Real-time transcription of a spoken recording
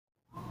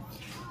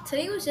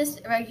Today was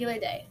just a regular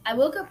day. I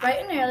woke up bright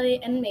and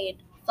early and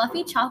made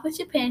fluffy chocolate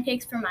chip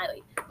pancakes for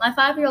Miley, my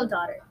 5-year-old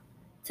daughter.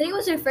 Today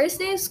was her first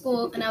day of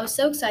school, and I was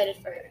so excited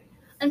for her.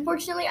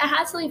 Unfortunately, I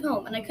had to leave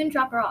home, and I couldn't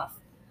drop her off.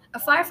 A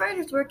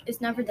firefighter's work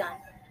is never done.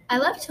 I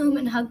left home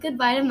and hugged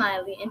goodbye to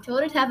Miley and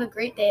told her to have a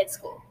great day at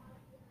school.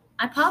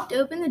 I popped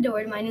open the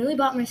door to my newly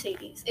bought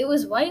Mercedes. It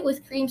was white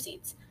with cream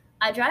seats.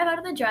 I drive out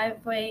of the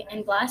driveway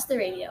and blast the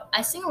radio.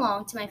 I sing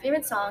along to my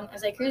favorite song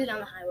as I cruise down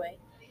the highway.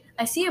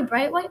 I see a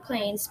bright white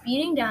plane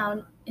speeding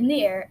down in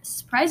the air,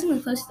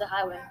 surprisingly close to the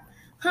highway.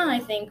 I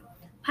think.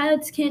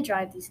 Pilots can't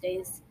drive these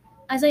days.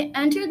 As I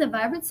enter the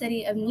vibrant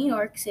city of New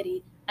York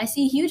City, I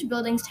see huge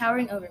buildings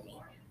towering over me.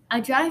 I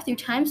drive through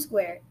Times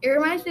Square. It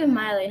reminds me of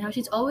Miley and how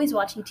she's always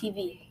watching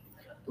TV.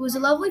 It was a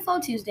lovely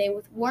fall Tuesday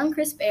with warm,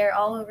 crisp air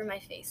all over my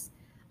face.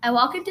 I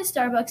walk into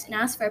Starbucks and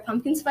ask for a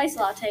pumpkin spice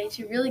latte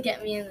to really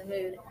get me in the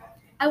mood.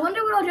 I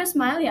wonder what I'll dress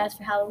Miley as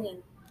for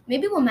Halloween.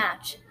 Maybe we'll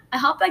match. I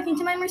hop back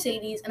into my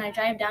Mercedes and I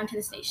drive down to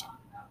the station.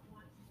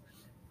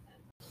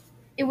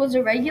 It was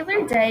a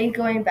regular day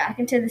going back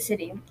into the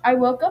city. I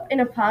woke up in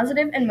a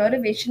positive and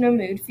motivational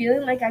mood,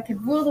 feeling like I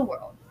could rule the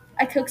world.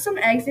 I cooked some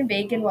eggs and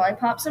bacon while I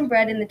popped some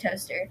bread in the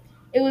toaster.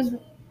 It was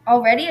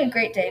already a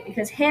great day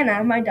because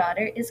Hannah, my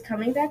daughter, is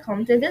coming back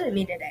home to visit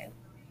me today.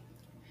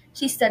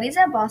 She studies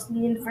at Boston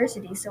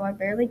University, so I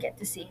barely get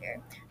to see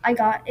her. I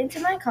got into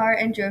my car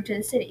and drove to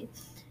the city.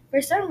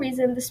 For some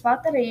reason, the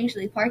spot that I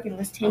usually park in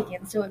was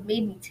taken, so it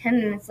made me 10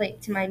 minutes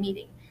late to my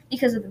meeting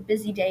because of the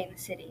busy day in the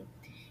city.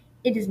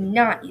 It is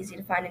not easy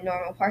to find a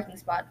normal parking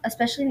spot,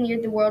 especially near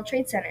the World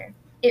Trade Center.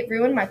 It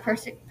ruined my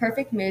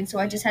perfect mood, so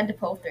I just had to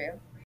pull through.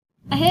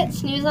 I hit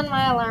snooze on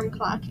my alarm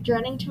clock,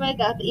 dreading to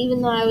wake up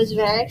even though I was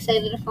very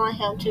excited to fly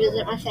home to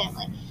visit my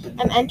family.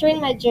 I'm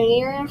entering my junior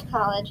year of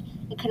college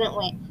and couldn't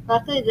wait.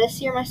 Luckily,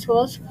 this year my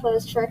school is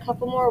closed for a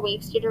couple more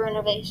weeks due to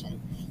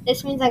renovation.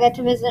 This means I get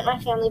to visit my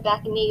family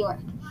back in New York.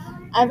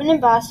 I've been in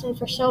Boston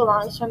for so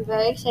long, so I'm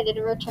very excited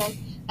to return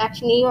back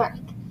to New York.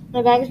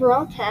 My bags were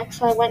all packed,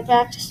 so I went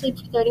back to sleep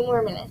for 30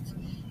 more minutes.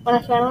 When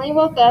I finally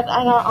woke up,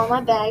 I got all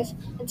my bags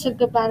and said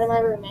goodbye to my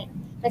roommate,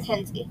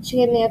 Mackenzie. She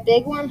gave me a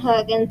big warm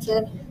hug and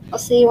said, "I'll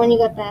see you when you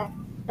get back."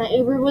 My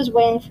Uber was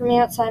waiting for me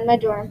outside my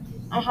dorm.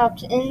 I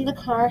hopped in the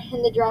car,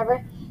 and the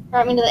driver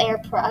brought me to the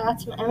airport. I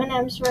got some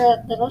M&Ms for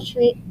a little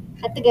treat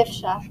at the gift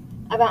shop.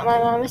 I bought my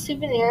mom a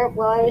souvenir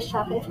while I was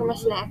shopping for my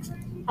snacks.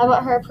 I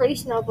bought her a pretty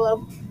snow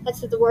globe that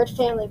said the word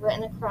family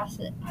written across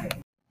it.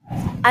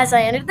 As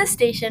I entered the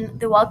station,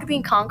 the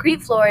welcoming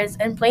concrete floors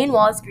and plain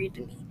walls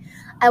greeted me.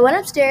 I went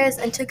upstairs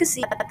and took a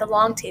seat at the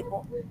long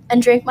table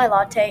and drank my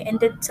latte and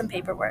did some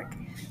paperwork.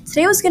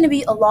 Today was going to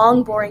be a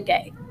long, boring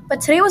day,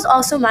 but today was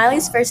also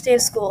Miley's first day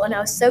of school and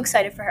I was so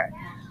excited for her.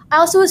 I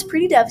also was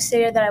pretty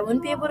devastated that I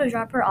wouldn't be able to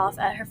drop her off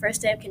at her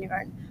first day of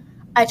kindergarten.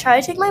 I try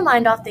to take my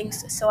mind off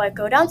things, so I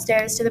go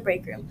downstairs to the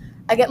break room.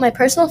 I get my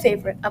personal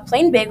favorite, a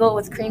plain bagel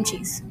with cream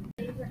cheese.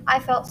 I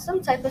felt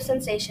some type of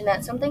sensation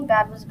that something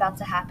bad was about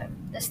to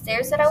happen. The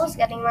stares that I was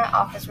getting in my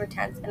office were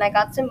tense, and I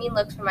got some mean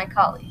looks from my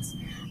colleagues.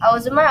 I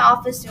was in my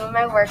office doing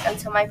my work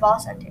until my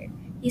boss entered.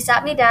 He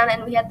sat me down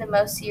and we had the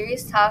most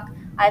serious talk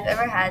I've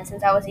ever had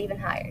since I was even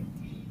hired.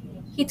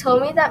 He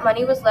told me that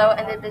money was low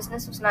and the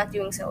business was not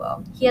doing so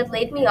well. He had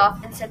laid me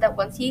off and said that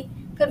once he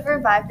could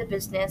revive the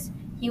business,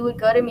 he would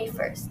go to me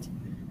first.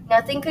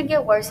 Nothing could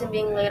get worse than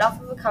being laid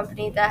off of a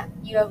company that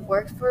you have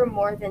worked for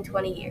more than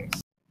 20 years.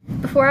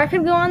 Before I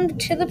could go on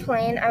to the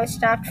plane, I was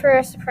stopped for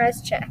a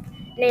surprise check.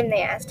 Name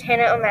they asked,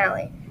 Hannah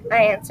O'Malley.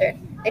 I answered.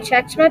 They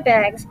checked my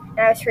bags, and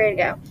I was free to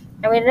go.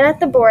 I waited at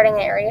the boarding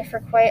area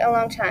for quite a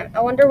long time. I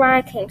wonder why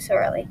I came so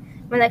early.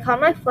 When they called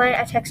my flight,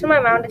 I texted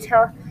my mom to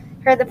tell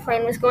her the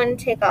plane was going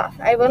to take off.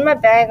 I wheeled my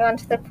bag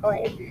onto the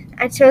plane.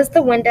 I chose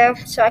the window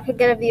so I could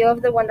get a view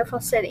of the wonderful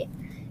city.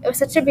 It was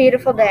such a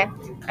beautiful day.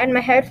 I had my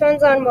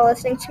headphones on while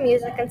listening to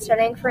music and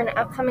studying for an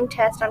upcoming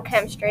test on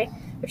chemistry,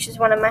 which is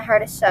one of my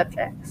hardest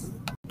subjects.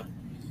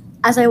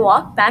 As I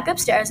walk back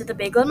upstairs with the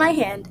bagel in my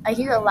hand, I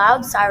hear a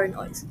loud siren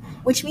noise,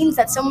 which means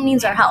that someone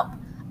needs our help.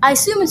 I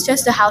assume it's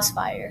just a house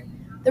fire.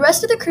 The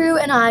rest of the crew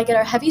and I get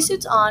our heavy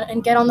suits on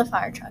and get on the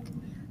fire truck.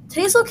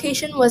 Today's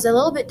location was a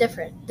little bit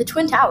different, the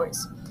Twin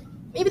Towers.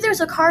 Maybe there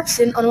was a car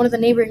accident on one of the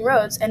neighboring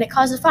roads and it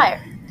caused a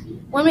fire.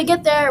 When we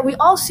get there, we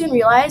all soon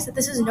realize that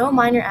this is no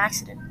minor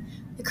accident.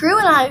 The crew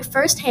and I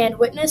firsthand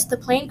witnessed the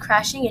plane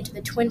crashing into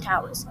the Twin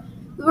Towers.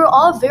 We were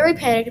all very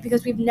panicked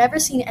because we've never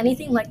seen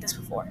anything like this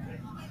before.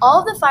 All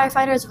of the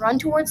firefighters run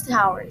towards the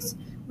towers.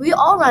 We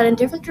all run in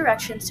different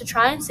directions to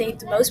try and save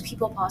the most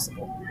people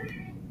possible.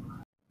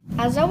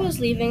 As I was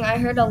leaving, I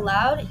heard a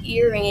loud,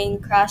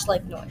 ear-ringing,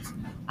 crash-like noise.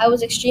 I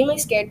was extremely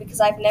scared because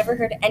I've never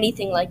heard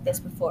anything like this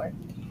before.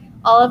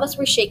 All of us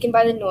were shaken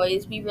by the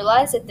noise. We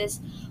realized that this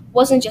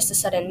wasn't just a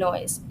sudden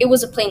noise. It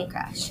was a plane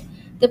crash.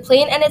 The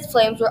plane and its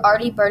flames were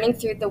already burning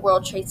through the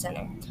World Trade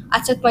Center. I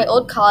took my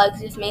old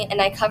colleagues with me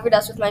and I covered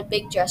us with my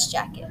big dress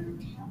jacket.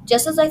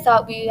 Just as I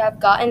thought we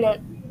have gotten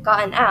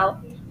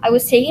out, I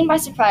was taken by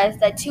surprise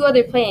that 2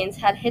 other planes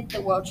had hit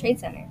the World Trade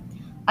Center.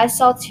 I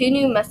saw 2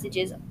 new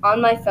messages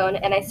on my phone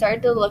and I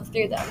started to look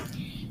through them.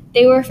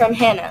 They were from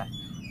Hannah.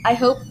 I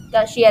hoped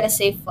that she had a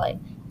safe flight.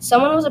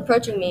 Someone was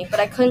approaching me, but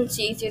I couldn't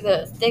see through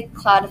the thick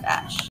cloud of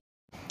ash.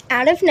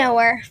 Out of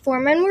nowhere, 4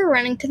 men were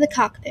running to the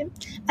cockpit.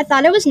 I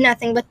thought it was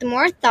nothing, but the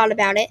more I thought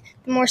about it,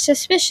 the more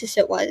suspicious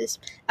it was.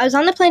 I was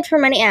on the plane for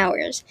many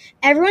hours.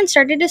 Everyone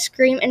started to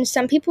scream, and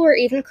some people were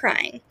even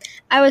crying.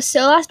 I was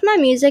so lost in my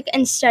music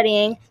and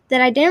studying that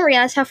I didn't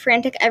realize how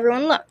frantic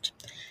everyone looked.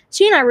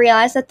 Soon I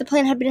realized that the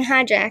plane had been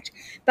hijacked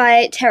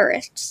by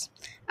terrorists.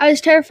 I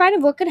was terrified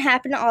of what could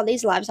happen to all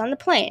these lives on the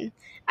plane.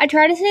 I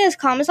tried to stay as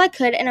calm as I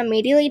could and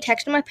immediately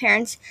texted my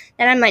parents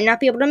that I might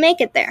not be able to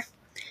make it there.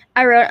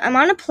 I wrote, I'm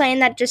on a plane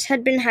that just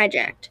had been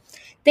hijacked.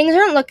 Things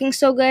aren't looking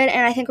so good,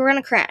 and I think we're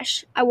going to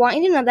crash. I want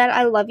you to know that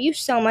I love you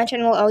so much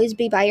and will always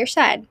be by your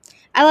side.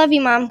 I love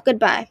you, Mom.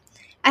 Goodbye.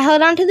 I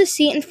held onto the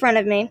seat in front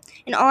of me,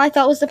 and all I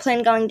felt was the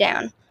plane going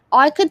down. All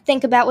I could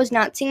think about was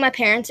not seeing my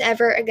parents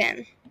ever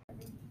again.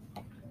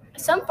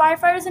 Some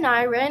firefighters and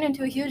I ran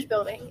into a huge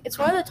building. It's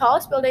one of the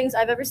tallest buildings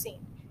I've ever seen.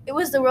 It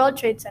was the World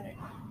Trade Center.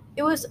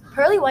 It was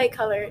pearly white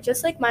color,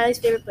 just like Miley's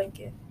favorite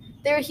blanket.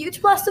 There were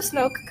huge blasts of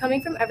smoke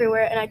coming from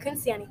everywhere, and I couldn't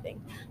see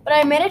anything. But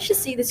I managed to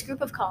see this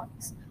group of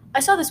colleagues.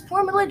 I saw this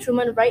poor middle-aged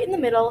woman right in the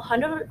middle,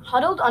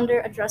 huddled under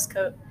a dress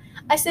coat.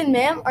 I said,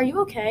 "Ma'am, are you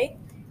okay?"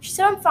 She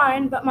said, "I'm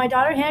fine, but my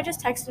daughter Hannah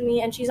just texted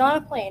me, and she's on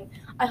a plane.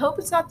 I hope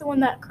it's not the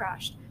one that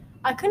crashed."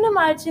 I couldn't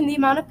imagine the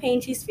amount of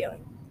pain she's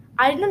feeling.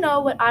 I didn't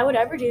know what I would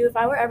ever do if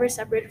I were ever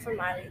separated from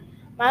Miley.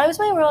 Miley was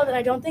my world, and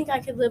I don't think I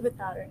could live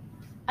without her.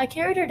 I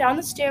carried her down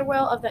the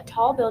stairwell of that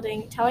tall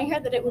building, telling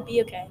her that it would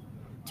be okay.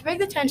 To break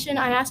the tension,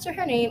 I asked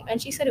her name,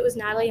 and she said it was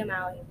Natalie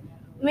O'Malley.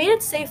 We made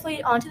it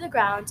safely onto the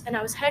grounds, and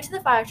I was headed to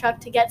the fire truck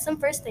to get some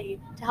first aid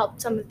to help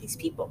some of these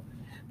people.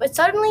 But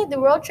suddenly, the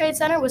World Trade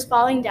Center was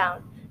falling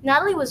down.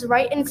 Natalie was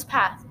right in its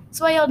path,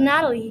 so I yelled,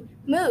 "Natalie,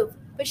 move!"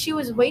 But she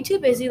was way too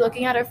busy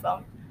looking at her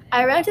phone.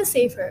 I ran to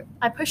save her.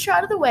 I pushed her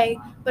out of the way,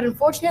 but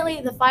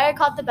unfortunately, the fire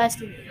caught the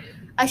best of me.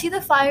 I see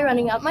the fire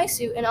running up my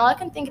suit, and all I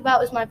can think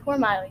about is my poor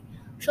Miley.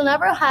 She'll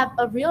never have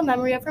a real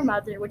memory of her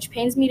mother, which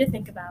pains me to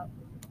think about.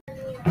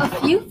 A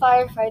few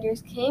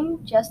firefighters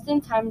came just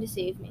in time to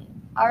save me.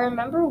 I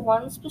remember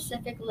one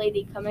specific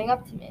lady coming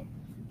up to me.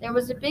 There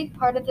was a big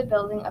part of the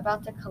building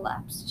about to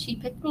collapse. She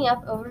picked me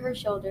up over her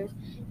shoulders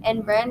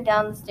and ran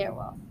down the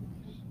stairwell.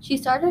 She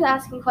started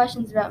asking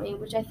questions about me,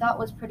 which I thought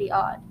was pretty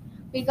odd.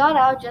 We got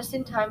out just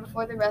in time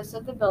before the rest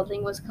of the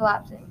building was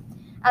collapsing.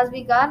 As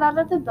we got out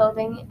of the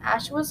building,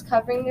 ash was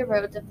covering the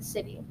roads of the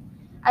city.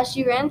 As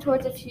she ran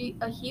towards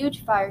a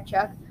huge fire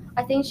truck,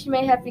 I think she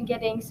may have been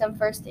getting some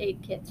first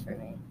aid kits for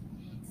me.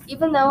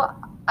 Even though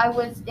I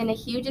was in a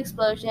huge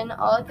explosion,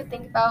 all I could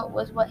think about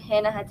was what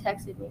Hannah had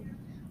texted me.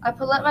 I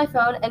pulled out my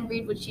phone and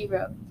read what she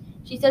wrote.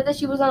 She said that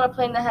she was on a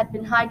plane that had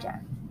been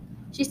hijacked.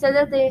 She said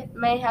that they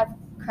may have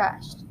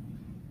crashed.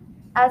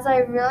 As I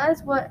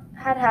realized what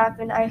had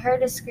happened, I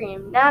heard a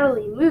scream,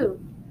 "Natalie, move!"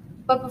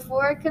 But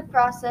before I could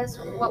process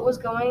what was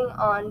going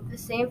on, the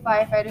same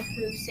firefighter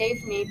who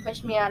saved me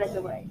pushed me out of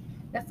the way.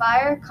 The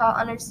fire caught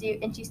on her suit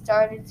and she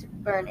started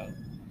burning.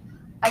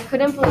 I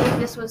couldn't believe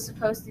this was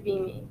supposed to be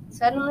me.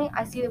 Suddenly,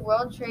 I see the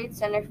World Trade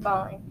Center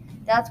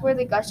falling. That's where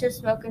the gush of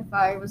smoke and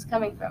fire was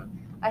coming from.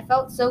 I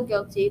felt so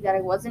guilty that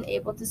I wasn't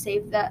able to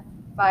save that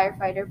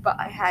firefighter, but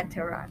I had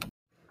to run.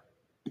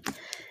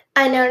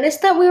 I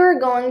noticed that we were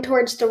going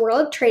towards the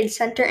World Trade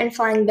Center and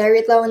flying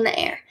very low in the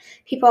air.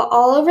 People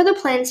all over the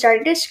plane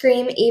started to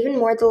scream even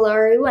more the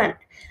lower we went.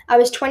 I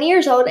was 20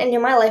 years old and knew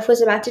my life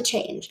was about to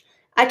change.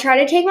 I try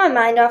to take my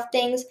mind off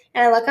things,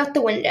 and I look out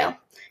the window.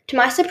 To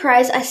my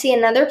surprise, I see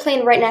another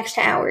plane right next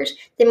to ours.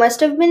 They must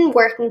have been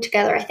working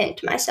together, I think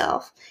to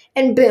myself.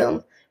 And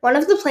boom, one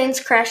of the planes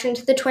crashed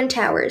into the Twin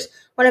Towers,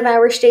 one of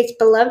our state's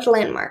beloved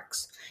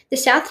landmarks. The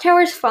South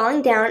Tower is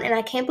falling down, and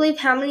I can't believe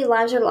how many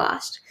lives are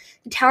lost.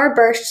 The tower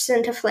bursts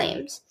into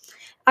flames.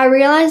 I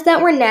realized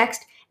that we're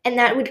next, and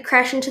that we'd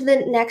crash into the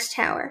next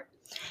tower.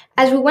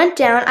 As we went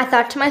down, I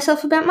thought to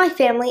myself about my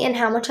family and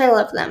how much I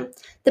love them.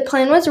 The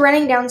plane was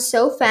running down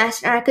so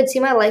fast, and I could see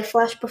my life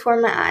flash before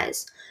my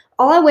eyes.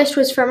 All I wished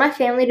was for my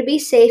family to be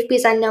safe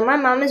because I know my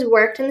mom has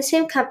worked in the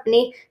same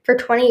company for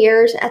 20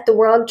 years at the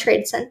World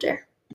Trade Center.